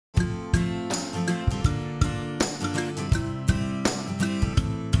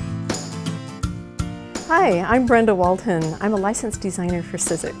Hi, I'm Brenda Walton. I'm a licensed designer for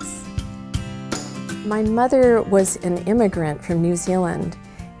Sizzix. My mother was an immigrant from New Zealand,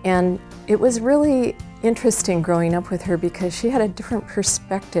 and it was really interesting growing up with her because she had a different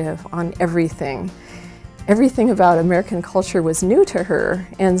perspective on everything. Everything about American culture was new to her,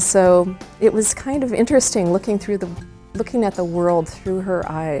 and so it was kind of interesting looking at the world through her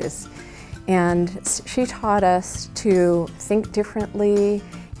eyes. And she taught us to think differently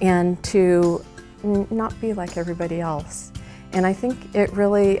and to not be like everybody else. And I think it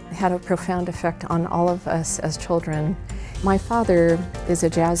really had a profound effect on all of us as children. My father is a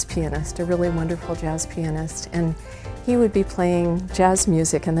jazz pianist, a really wonderful jazz pianist, and he would be playing jazz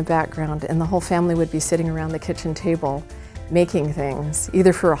music in the background, and the whole family would be sitting around the kitchen table making things,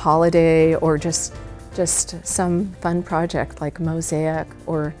 either for a holiday or just some fun project like mosaic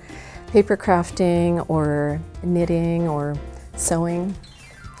or paper crafting or knitting or sewing.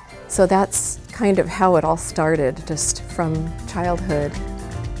 So that's kind of how it all started, just from childhood.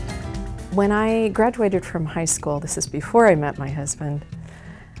 When I graduated from high school, this is before I met my husband,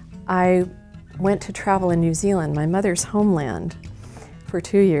 I went to travel in New Zealand, my mother's homeland, for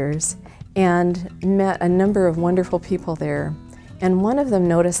 2 years, and met a number of wonderful people there. And one of them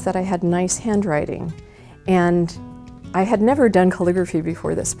noticed that I had nice handwriting. And I had never done calligraphy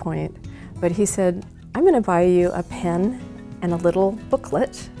before this point, but he said, "I'm going to buy you a pen and a little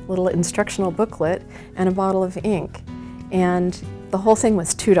booklet, little instructional booklet, and a bottle of ink." And the whole thing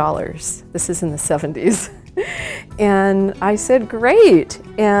was $2. This is in the 70s. And I said, "Great."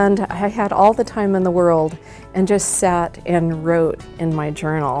 And I had all the time in the world and just sat and wrote in my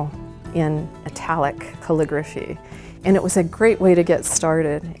journal in italic calligraphy. And it was a great way to get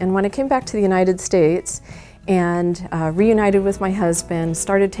started. And when I came back to the United States and reunited with my husband,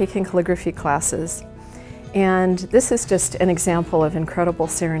 started taking calligraphy classes. And this is just an example of incredible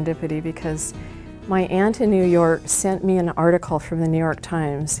serendipity because my aunt in New York sent me an article from the New York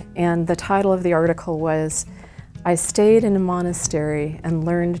Times, and the title of the article was, "I stayed in a monastery and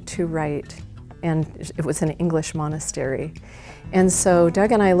learned to write," and it was an English monastery. And so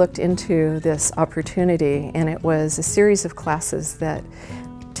Doug and I looked into this opportunity, and it was a series of classes that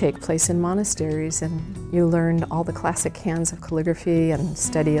take place in monasteries, and you learn all the classic hands of calligraphy and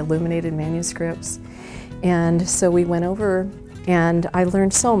study illuminated manuscripts. And so we went over, and I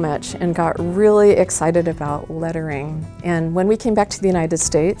learned so much and got really excited about lettering. And when we came back to the United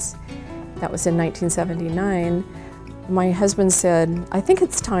States, that was in 1979, my husband said, "I think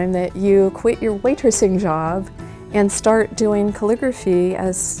it's time that you quit your waitressing job and start doing calligraphy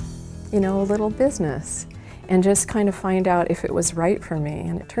as, a little business, and just kind of find out if it was right for me."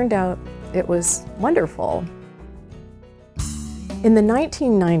 And it turned out it was wonderful. In the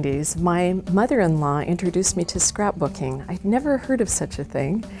 1990s, my mother-in-law introduced me to scrapbooking. I'd never heard of such a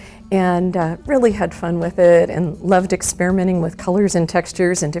thing, and really had fun with it and loved experimenting with colors and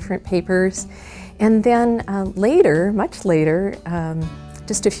textures and different papers. And then later, much later,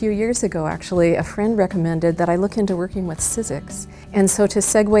 just a few years ago actually, a friend recommended that I look into working with Sizzix. And so to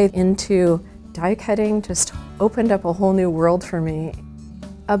segue into die cutting just opened up a whole new world for me.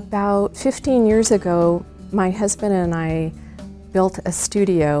 About 15 years ago, my husband and I built a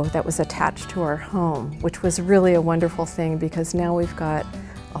studio that was attached to our home, which was really a wonderful thing because now we've got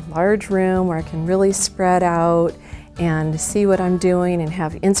a large room where I can really spread out and see what I'm doing and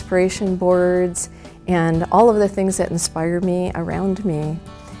have inspiration boards and all of the things that inspire me around me.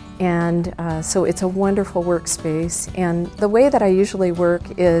 And so it's a wonderful workspace. And the way that I usually work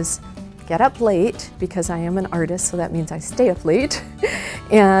is get up late because I am an artist, so that means I stay up late.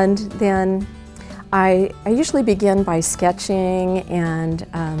 And then I usually begin by sketching and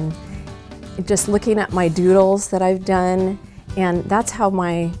just looking at my doodles that I've done, and that's how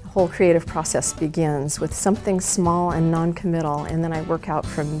my whole creative process begins, with something small and non-committal, and then I work out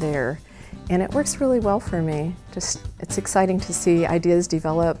from there. And it works really well for me. It's exciting to see ideas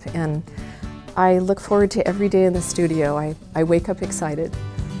develop, and I look forward to every day in the studio. I wake up excited.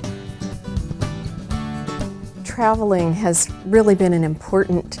 Traveling has really been an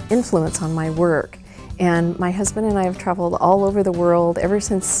important influence on my work. And my husband and I have traveled all over the world. Ever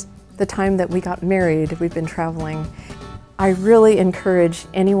since the time that we got married, we've been traveling. I really encourage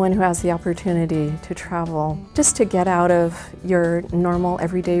anyone who has the opportunity to travel, just to get out of your normal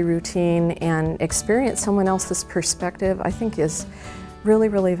everyday routine and experience someone else's perspective, I think is really,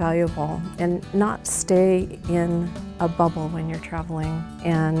 really valuable. And not stay in a bubble when you're traveling,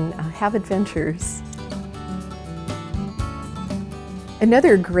 and have adventures.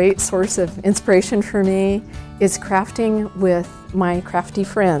 Another great source of inspiration for me is crafting with my crafty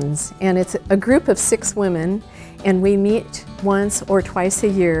friends. And it's a group of 6 women, And we meet once or twice a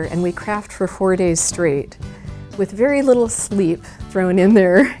year and we craft for 4 days straight with very little sleep thrown in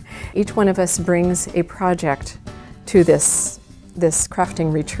there. Each one of us brings a project to this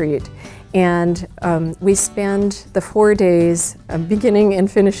crafting retreat. And we spend the 4 days beginning and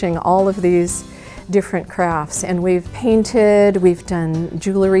finishing all of these different crafts. And we've painted, we've done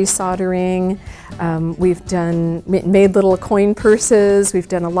jewelry soldering, we've made little coin purses, we've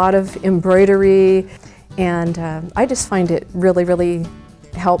done a lot of embroidery. And I just find it really, really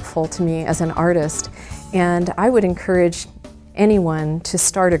helpful to me as an artist. And I would encourage anyone to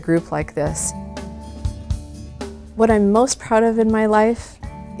start a group like this. What I'm most proud of in my life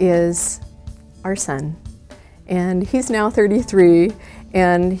is our son. And he's now 33,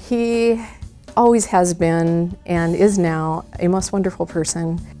 and he always has been and is now a most wonderful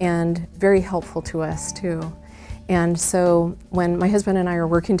person and very helpful to us too. And so when my husband and I are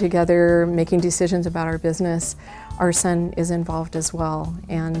working together, making decisions about our business, our son is involved as well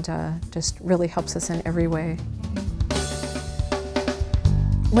and just really helps us in every way.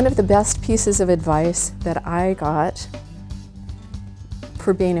 One of the best pieces of advice that I got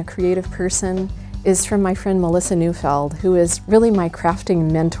for being a creative person is from my friend Melissa Neufeld, who is really my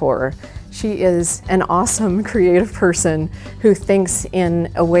crafting mentor. She is an awesome creative person who thinks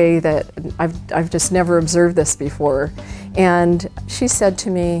in a way that I've just never observed this before. And she said to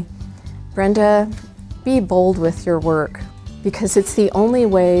me, Brenda, be bold with your work because it's the only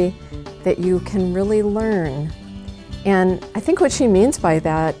way that you can really learn. And I think what she means by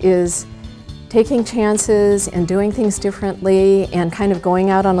that is taking chances and doing things differently and kind of going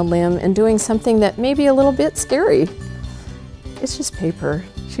out on a limb and doing something that may be a little bit scary. It's just paper.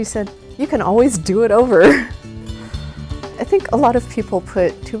 She said, you can always do it over. I think a lot of people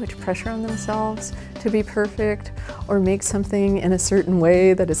put too much pressure on themselves to be perfect or make something in a certain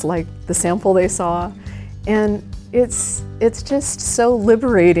way that is like the sample they saw. And it's just so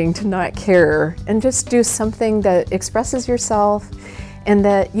liberating to not care and just do something that expresses yourself and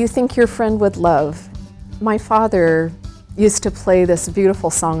that you think your friend would love. My father used to play this beautiful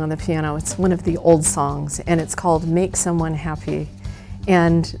song on the piano. It's one of the old songs, and it's called Make Someone Happy.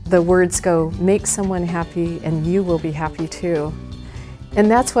 And the words go, make someone happy and you will be happy too. And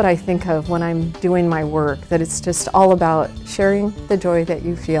that's what I think of when I'm doing my work, that it's just all about sharing the joy that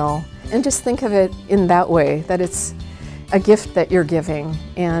you feel. And just think of it in that way, that it's a gift that you're giving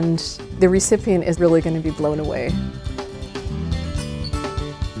and the recipient is really going to be blown away.